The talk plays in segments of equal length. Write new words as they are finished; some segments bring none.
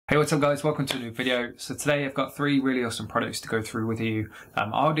what's up guys, welcome to a new video. So today I've got 3 really awesome products to go through with you.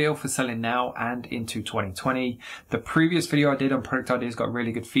 Ideal for selling now and into 2020. The previous video I did on product ideas got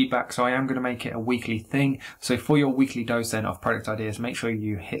really good feedback, so I am going to make it a weekly thing. So for your weekly dose then of product ideas, make sure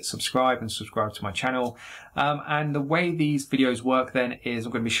you hit subscribe and subscribe to my channel. And the way these videos work then is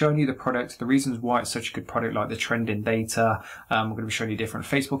I'm going to be showing you the product, the reasons why it's such a good product, like the trending data. We're going to be showing you different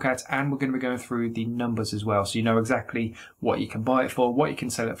Facebook ads, and we're going to be going through the numbers as well, so you know exactly what you can buy it for, what you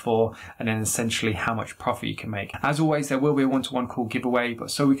can sell it for, and then essentially how much profit you can make. As always, there will be a one-to-one call giveaway,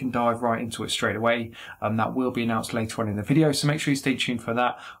 but so we can dive right into it straight away, that will be announced later on in the video, so make sure you stay tuned for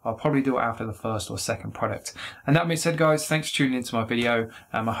that. I'll probably do it after the first or second product. And that being said guys, thanks for tuning into my video.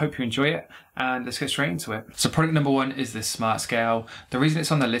 I hope you enjoy it, and let's get straight into it. So product number 1 is this smart scale. The reason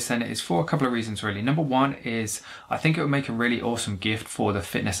it's on the list then is for a couple of reasons really. Number 1 is I think it would make a really awesome gift for the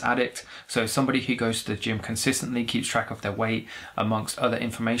fitness addict. So somebody who goes to the gym consistently, keeps track of their weight amongst other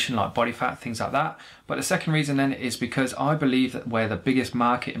information like body fat, things like that. But the second reason then is because I believe that where the biggest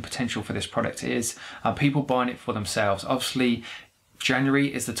market and potential for this product is people buying it for themselves. Obviously,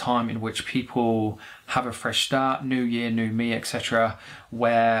 January is the time in which people have a fresh start, new year, new me, etc.,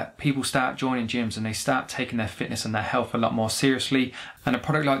 where people start joining gyms and they start taking their fitness and their health a lot more seriously. And a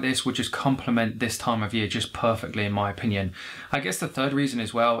product like this would just complement this time of year just perfectly, in my opinion. I guess the third reason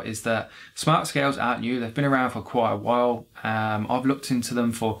as well is that smart scales aren't new. They've been around for quite a while. I've looked into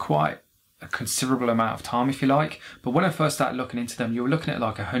them for quite a considerable amount of time, if you like, but when I first started looking into them, you were looking at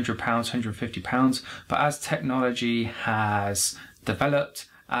like £100, £150, but as technology has developed,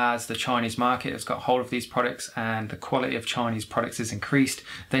 as the Chinese market has got hold of these products and the quality of Chinese products is increased,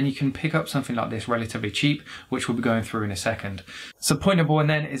 then you can pick up something like this relatively cheap, which we'll be going through in a second. So point number 1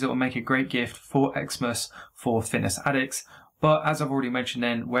 then is it will make a great gift for Xmas for fitness addicts. But as I've already mentioned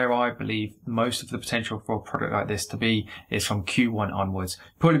then, where I believe most of the potential for a product like this to be is from Q1 onwards.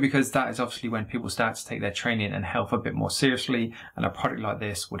 Probably because that is obviously when people start to take their training and health a bit more seriously, and a product like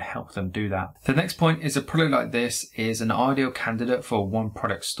this would help them do that. The next point is a product like this is an ideal candidate for one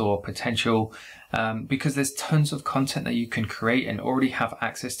product store potential, because there's tons of content that you can create and already have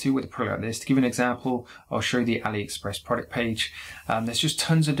access to with a product like this. To give an example, I'll show you the AliExpress product page. There's just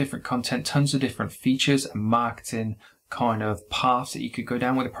tons of different content, tons of different features and marketing kind of paths that you could go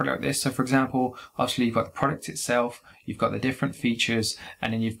down with a product like this. So for example, obviously you've got the product itself, you've got the different features,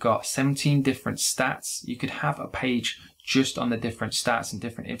 and then you've got 17 different stats. You could have a page just on the different stats and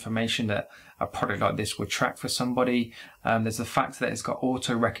different information that a product like this would track for somebody. There's the fact that it's got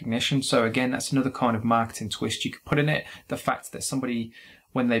auto recognition. So again, that's another kind of marketing twist you could put in it. The fact that somebody,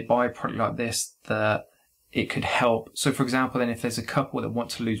 when they buy a product like this, it could help. So for example, then if there's a couple that want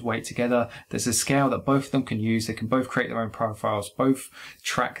to lose weight together, there's a scale that both of them can use. They can both create their own profiles, both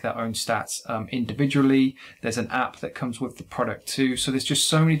track their own stats individually. There's an app that comes with the product too. So there's just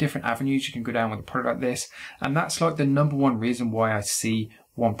so many different avenues you can go down with a product like this. And that's like the number 1 reason why I see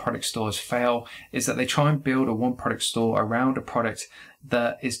one product stores fail, is that they try and build a one product store around a product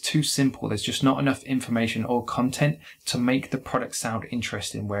that is too simple. There's just not enough information or content to make the product sound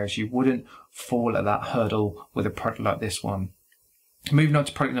interesting, whereas you wouldn't fall at that hurdle with a product like this one. Moving on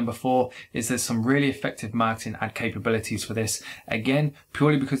to product number 4 is there's some really effective marketing ad capabilities for this. Again,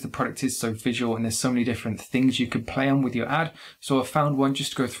 purely because the product is so visual and there's so many different things you could play on with your ad. So I found one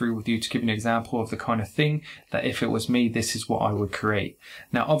just to go through with you to give you an example of the kind of thing that if it was me, this is what I would create.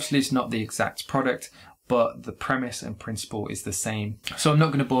 Now, obviously it's not the exact product, but the premise and principle is the same. So I'm not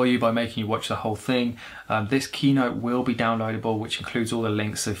going to bore you by making you watch the whole thing. This keynote will be downloadable, which includes all the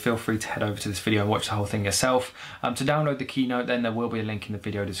links, so feel free to head over to this video and watch the whole thing yourself. To download the keynote then there will be a link in the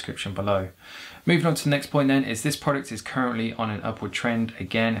video description below. Moving on to the next point then is this product is currently on an upward trend.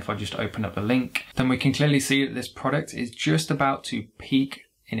 Again, if I just open up the link, then we can clearly see that this product is just about to peak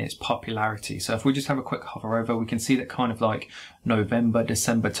in its popularity. So if we just have a quick hover over, we can see that kind of like November,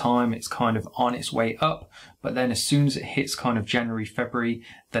 December time, it's kind of on its way up. But then as soon as it hits kind of January, February,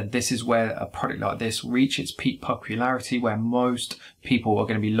 then this is where a product like this reaches its peak popularity, where most people are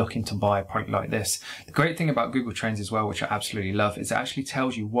going to be looking to buy a product like this. The great thing about Google Trends as well, which I absolutely love, is it actually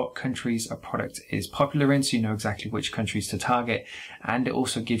tells you what countries a product is popular in, so you know exactly which countries to target. And it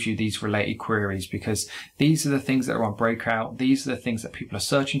also gives you these related queries, because these are the things that are on breakout. These are the things that people are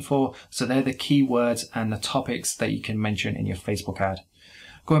searching for. So they're the keywords and the topics that you can mention in your Facebook ad.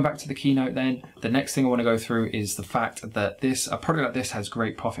 Going back to the keynote then, the next thing I want to go through is the fact that a product like this has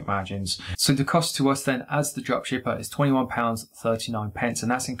great profit margins. So the cost to us then as the dropshipper is £21.39,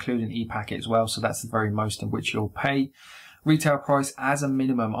 and that's including e-packet as well, so that's the very most in which you'll pay. Retail price as a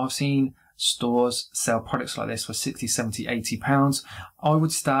minimum, I've seen stores sell products like this for 60, 70, 80 pounds. I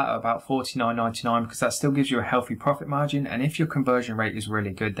would start at about 49.99 because that still gives you a healthy profit margin. And if your conversion rate is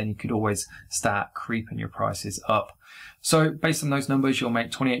really good, then you could always start creeping your prices up. So based on those numbers, you'll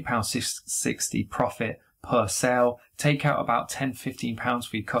make £28.60 profit per sale. Take out about £10-15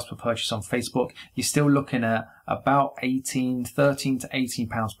 for your cost per purchase on Facebook. You're still looking at about 13 to 18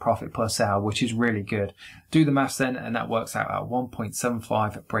 pounds profit per sale, which is really good. Do the maths then, and that works out at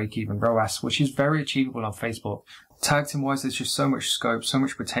 1.75 break-even ROAS, which is very achievable on Facebook. Targeting wise, there's just so much scope, so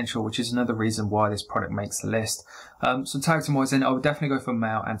much potential, which is another reason why this product makes the list. So targeting wise then, I would definitely go for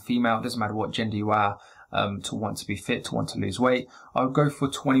male and female. It doesn't matter what gender you are, to want to be fit, to want to lose weight. I would go for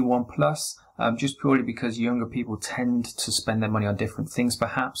 21 plus. Just purely because younger people tend to spend their money on different things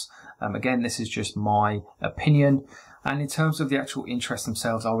perhaps. Again, this is just my opinion. And in terms of the actual interest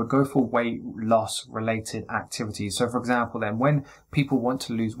themselves, I would go for weight loss related activities. So for example, then when people want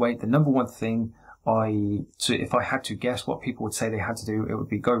to lose weight, the number one thing if I had to guess what people would say they had to do, it would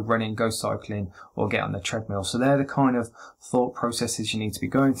be go running, go cycling, or get on the treadmill. So they're the kind of thought processes you need to be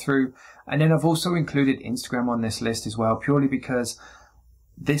going through. And then I've also included Instagram on this list as well, purely because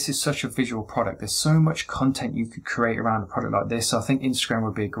this is such a visual product. There's so much content you could create around a product like this. So I think Instagram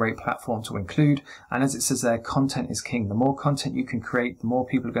would be a great platform to include. And as it says there, content is king. The more content you can create, the more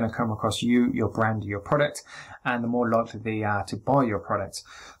people are going to come across you, your brand, your product, and the more likely they are to buy your product.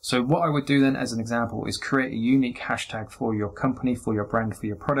 So what I would do then as an example is create a unique hashtag for your company, for your brand, for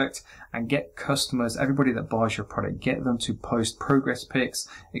your product, and get customers, everybody that buys your product, get them to post progress pics.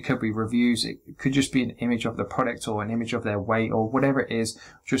 It could be reviews. It could just be an image of the product or an image of their weight or whatever it is.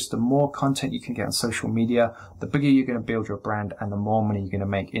 Just the more content you can get on social media, the bigger you're going to build your brand and the more money you're going to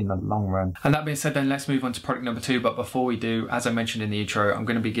make in the long run. And that being said, then let's move on to product number 2. But before we do, as I mentioned in the intro, I'm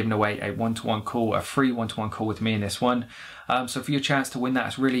going to be giving away a one-to-one call, a free one-to-one call with me in this one. So for your chance to win that,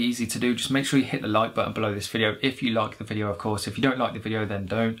 it's really easy to do. Just make sure you hit the like button below this video if you like the video, of course. If you don't like the video, then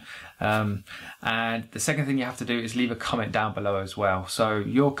don't. And the second thing you have to do is leave a comment down below as well. So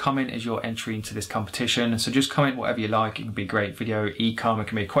your comment is your entry into this competition. So just comment whatever you like. It can be a great video, e-com, it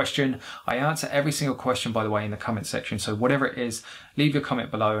can be a question. I answer every single question, by the way, in the comment section. So whatever it is, leave your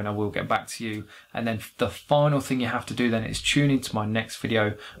comment below and I will get back to you. And then the final thing you have to do then is tune into my next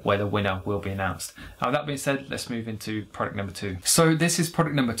video where the winner will be announced. Now that being said, let's move into product number 2. So this is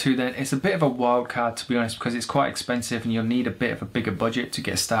product number 2 then. It's a bit of a wild card, to be honest, because it's quite expensive and you'll need a bit of a bigger budget to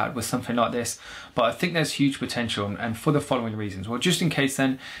get started with something like this. But I think there's huge potential, and for the following reasons. Well, just in case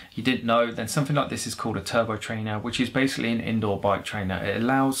then you didn't know, then something like this is called a turbo trainer, which is basically an indoor bike trainer. It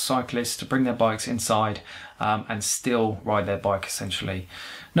allows cyclists to bring their bikes inside and still ride their bike essentially.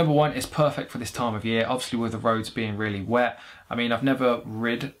 Number one, it's perfect for this time of year, obviously with the roads being really wet. I mean, I've never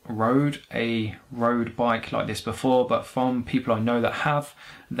rode a road bike like this before, but from people I know that have,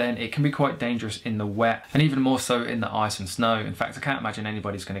 then it can be quite dangerous in the wet and even more so in the ice and snow. In fact, I can't imagine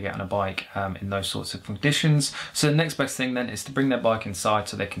anybody's going to get on a bike in those sorts of conditions. So the next best thing then is to bring their bike inside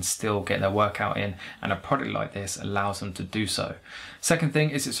so they can still get their workout in, and a product like this allows them to do so. Second thing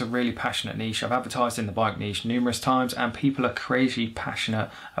is it's a really passionate niche. I've advertised in the bike niche numerous times and people are crazy passionate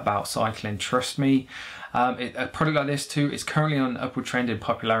about cycling, trust me. A product like this too is currently on an upward trend in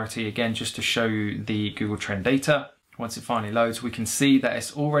popularity. Again, just to show you the Google Trend data. Once it finally loads, we can see that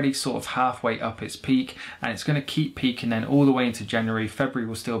it's already sort of halfway up its peak and it's going to keep peaking then all the way into January. February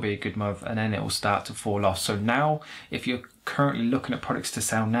will still be a good month and then it will start to fall off. So now, if you're currently looking at products to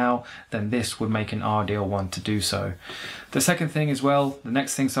sell now, then this would make an ideal one to do so. The second thing as well, the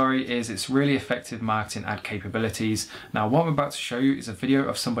next thing, sorry, is it's really effective marketing ad capabilities. Now, what I'm about to show you is a video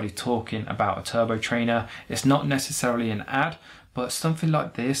of somebody talking about a turbo trainer. It's not necessarily an ad, but something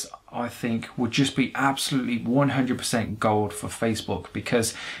like this, I think, would just be absolutely 100% gold for Facebook,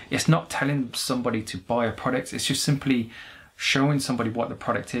 because it's not telling somebody to buy a product. It's just simply showing somebody what the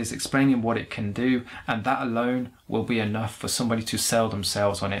product is, explaining what it can do, and that alone will be enough for somebody to sell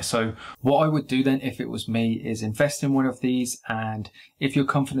themselves on it. So what I would do then if it was me is invest in one of these, and if you're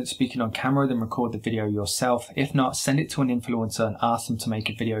confident speaking on camera, then record the video yourself. If not, send it to an influencer and ask them to make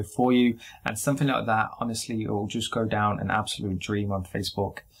a video for you, and something like that, honestly, it will just go down an absolute dream on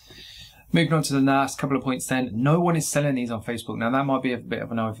Facebook. Moving on to the last couple of points then, no one is selling these on Facebook. Now that might be a bit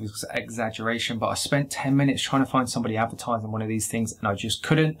of an exaggeration, but I spent 10 minutes trying to find somebody advertising one of these things and I just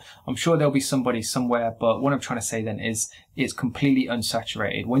couldn't. I'm sure there'll be somebody somewhere, but what I'm trying to say then is it's completely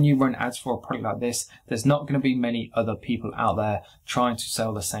unsaturated. When you run ads for a product like this, there's not going to be many other people out there trying to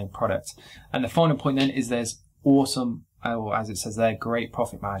sell the same product. And the final point then is there's awesome, or as it says there, great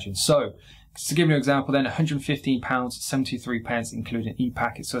profit margins. So To give you an example then, £115, 73 pence including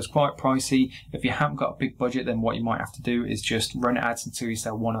e-packet, so it's quite pricey. If you haven't got a big budget, then what you might have to do is just run ads until you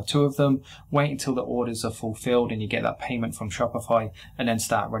sell 1 or 2 of them, wait until the orders are fulfilled and you get that payment from Shopify, and then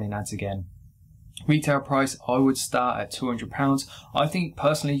start running ads again. Retail price, I would start at £200. I think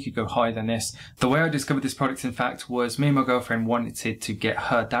personally you could go higher than this. The way I discovered this product, in fact, was me and my girlfriend wanted to get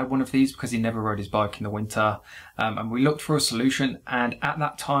her dad one of these because he never rode his bike in the winter. And we looked for a solution, and at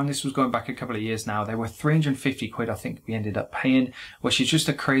that time, this was going back a couple of years now, they were 350 quid I think we ended up paying, which is just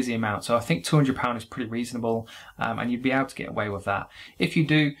a crazy amount. So I think £200 is pretty reasonable, and you'd be able to get away with that. If you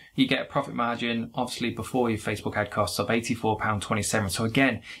do, you get a profit margin, obviously before your Facebook ad costs, of £84.27. So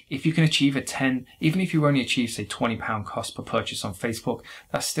again, if you can achieve a 10, even if you only achieve say £20 cost per purchase on Facebook,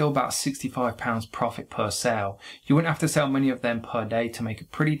 that's still about £65 profit per sale. You wouldn't have to sell many of them per day to make a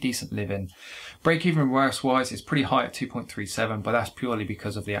pretty decent living. Break even worse wise is pretty high at 2.37, but that's purely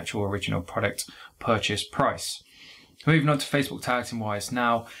because of the actual original product purchase price. Moving on to Facebook targeting wise.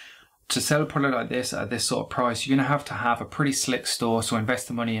 Now, to sell a product like this at this sort of price, you're going to have a pretty slick store, so invest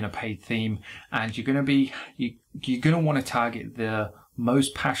the money in a paid theme, and you're going to want to target the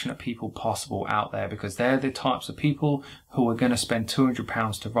most passionate people possible out there, because they're the types of people who are going to spend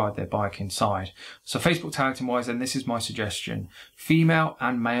 £200 to ride their bike inside. So Facebook targeting wise, and this is my suggestion, female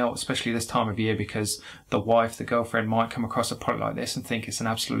and male, especially this time of year, because the wife, the girlfriend might come across a product like this and think it's an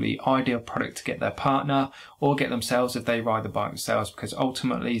absolutely ideal product to get their partner or get themselves if they ride the bike themselves, because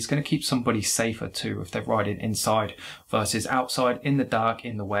ultimately it's going to keep somebody safer too if they're riding inside versus outside, in the dark,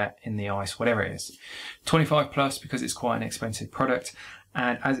 in the wet, in the ice, whatever it is. 25 plus, because it's quite an expensive product.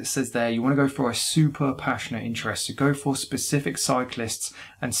 And as it says there, you want to go for a super passionate interest. So go for specific cyclists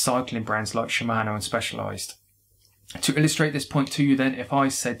and cycling brands like Shimano and Specialized. To illustrate this point to you then, if I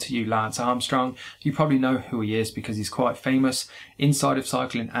said to you Lance Armstrong, you probably know who he is because he's quite famous inside of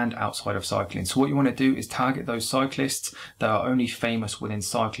cycling and outside of cycling. So what you want to do is target those cyclists that are only famous within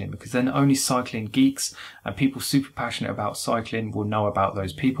cycling, because then only cycling geeks and people super passionate about cycling will know about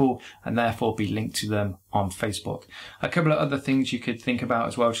those people and therefore be linked to them on Facebook. A couple of other things you could think about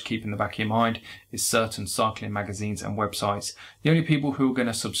as well, just keep in the back of your mind, is certain cycling magazines and websites. The only people who are going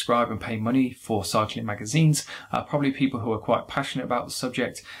to subscribe and pay money for cycling magazines are probably people who are quite passionate about the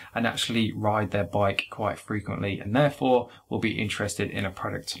subject and actually ride their bike quite frequently, and therefore will be interested in a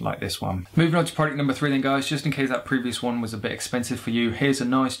product like this one. Moving on to product number 3 then, guys, just in case that previous one was a bit expensive for you, here's a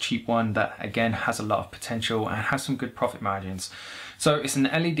nice cheap one that again has a lot of potential and has some good profit margins. So it's an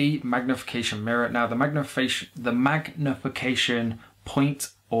LED magnification mirror. Now the magnification point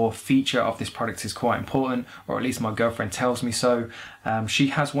or feature of this product is quite important, or at least my girlfriend tells me so. She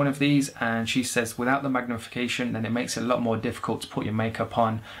has one of these and she says without the magnification then it makes it a lot more difficult to put your makeup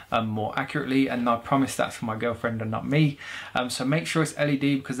on more accurately, and I promise that's for my girlfriend and not me. So make sure it's LED,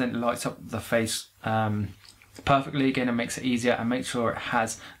 because then it lights up the face perfectly again and makes it easier, and make sure it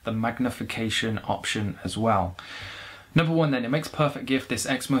has the magnification option as well. Number 1 then, it makes a perfect gift, this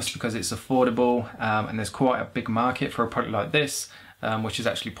Xmas, because it's affordable and there's quite a big market for a product like this, which is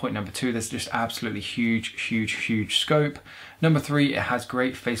actually point number 2. There's just absolutely huge scope. Number 3, it has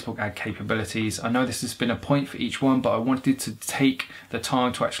great Facebook ad capabilities. I know this has been a point for each one, but I wanted to take the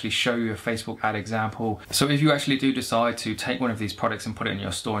time to actually show you a Facebook ad example. So if you actually do decide to take one of these products and put it in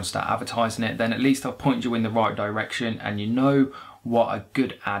your store and start advertising it, then at least I'll point you in the right direction and you know what a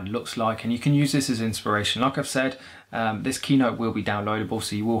good ad looks like, and you can use this as inspiration. Like I've said, this keynote will be downloadable,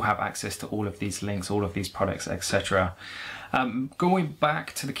 so you will have access to all of these links, all of these products, etc. Going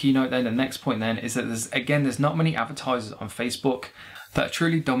back to the keynote then, the next point then is that there's not many advertisers on Facebook that are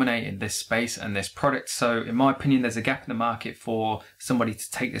truly dominating this space and this product. So in my opinion, there's a gap in the market for somebody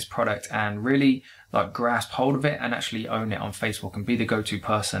to take this product and really like grasp hold of it and actually own it on Facebook and be the go-to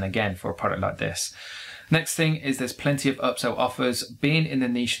person again for a product like this. Next thing is there's plenty of upsell offers. Being in the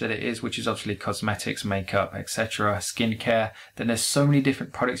niche that it is, which is obviously cosmetics, makeup, etc., skincare, then there's so many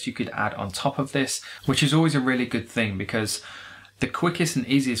different products you could add on top of this, which is always a really good thing, because the quickest and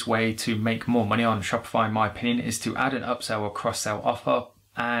easiest way to make more money on Shopify, in my opinion, is to add an upsell or cross-sell offer.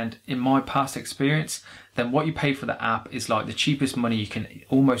 And in my past experience, then what you pay for the app is like the cheapest money you can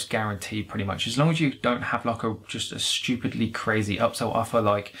almost guarantee, pretty much, as long as you don't have like just a stupidly crazy upsell offer,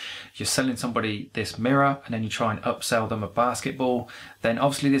 like you're selling somebody this mirror and then you try and upsell them a basketball, then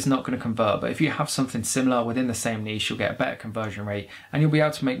obviously this is not going to convert. But if you have something similar within the same niche, you'll get a better conversion rate and you'll be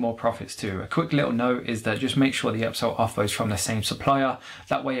able to make more profits too. A quick little note is that just make sure the upsell offer is from the same supplier.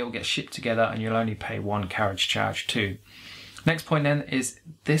 That way it will get shipped together and you'll only pay one carriage charge too. Next point then is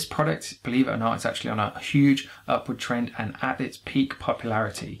this product, believe it or not, it's actually on a huge upward trend and at its peak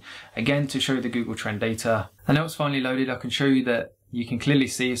popularity. Again, to show you the Google Trend data. And now it's finally loaded, I can show you that You can clearly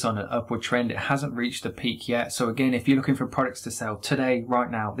see it's on an upward trend. It hasn't reached the peak yet. So again, if you're looking for products to sell today,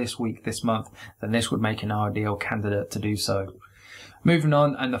 right now, this week, this month, then this would make an ideal candidate to do so. Moving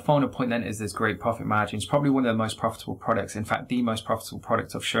on, and the final point then is there's great profit margins. Probably one of the most profitable products. In fact, the most profitable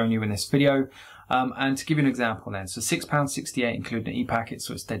product I've shown you in this video. And to give you an example then, so £6.68 including an e-packet,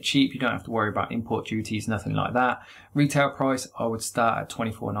 so it's dead cheap. You don't have to worry about import duties, nothing like that. Retail price, I would start at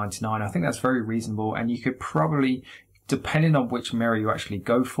 £24.99. I think that's very reasonable, and you could probably, depending on which mirror you actually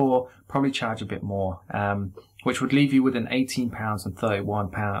go for, probably charge a bit more, which would leave you with an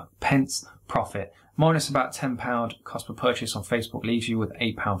 £18.31 profit. Minus about £10 cost per purchase on Facebook leaves you with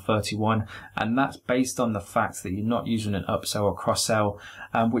 £8.31, and that's based on the fact that you're not using an upsell or cross-sell,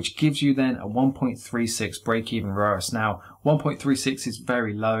 which gives you then a 1.36 break-even ROAS. Now, 1.36 is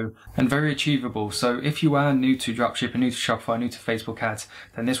very low and very achievable, so if you are new to dropshipping, new to Shopify, new to Facebook ads,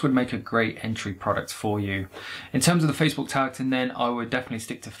 then this would make a great entry product for you. In terms of the Facebook targeting then, I would definitely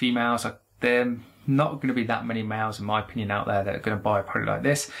stick to females. They're not going to be that many males, in my opinion, out there that are going to buy a product like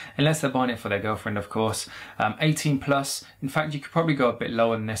this, unless they're buying it for their girlfriend, of course. 18 plus. In fact, you could probably go a bit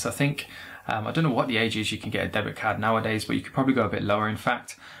lower than this. I think, I don't know what the age is you can get a debit card nowadays, but you could probably go a bit lower, in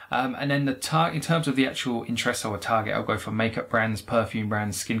fact. And then in terms of the actual interest I would target, I'll go for makeup brands, perfume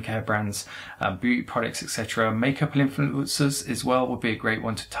brands, skincare brands, beauty products, etc. Makeup influencers as well would be a great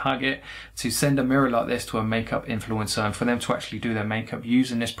one to target. To send a mirror like this to a makeup influencer and for them to actually do their makeup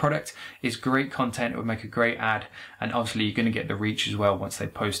using this product is great content. It would make a great ad, and obviously you're going to get the reach as well once they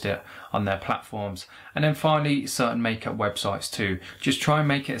post it on their platforms. And then finally, certain makeup websites too. Just try and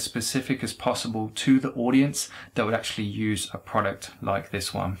make it as specific as possible to the audience that would actually use a product like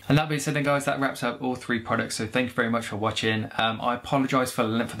this one. And that being said then guys, that wraps up all three products. So thank you very much for watching. I apologize for the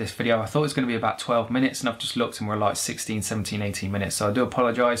length of this video. I thought it was going to be about 12 minutes and I've just looked and we're like 16, 17, 18 minutes. So I do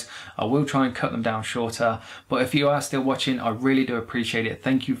apologize. I will try and cut them down shorter. But if you are still watching, I really do appreciate it.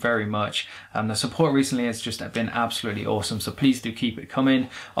 Thank you very much. The support recently has just been absolutely awesome. So please do keep it coming.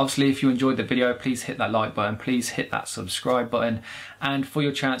 Obviously, if you enjoyed the video, please hit that like button. Please hit that subscribe button. And for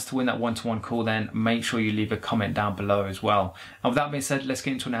your chance to win that one-to-one call, then make sure you leave a comment down below as well. And with that being said, let's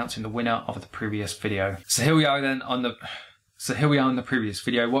get into announcing the winner of the previous video. So here we are then on the previous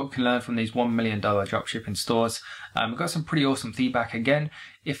video, what we can learn from these $1 million dropshipping stores. We've got some pretty awesome feedback. Again,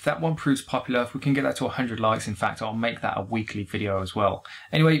 if that one proves popular, if we can get that to 100 likes, in fact, I'll make that a weekly video as well.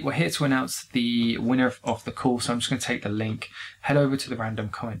 Anyway, we're here to announce the winner of the call. So I'm just going to take the link, head over to the random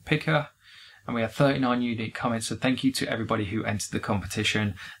comment picker, and we have 39 unique comments. So thank you to everybody who entered the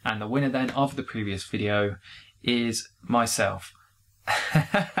competition. And the winner then of the previous video is myself.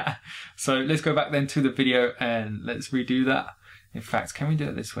 So let's go back then to the video and let's redo that. In fact, can we do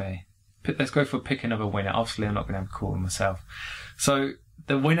it this way? Let's go for pick another winner. Obviously, I'm not going to have a call myself. So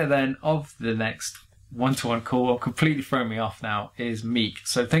the winner then of the next one-to-one call, completely thrown me off now, is Meek.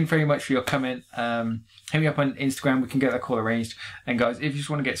 So thank you very much for your comment. Hit me up on Instagram, we can get that call arranged. And guys, if you just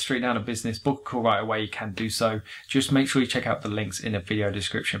want to get straight down to business, book a call right away, you can do so. Just make sure you check out the links in the video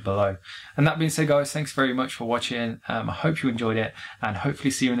description below. And that being said guys, thanks very much for watching. I hope you enjoyed it and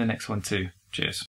hopefully see you in the next one too. Cheers.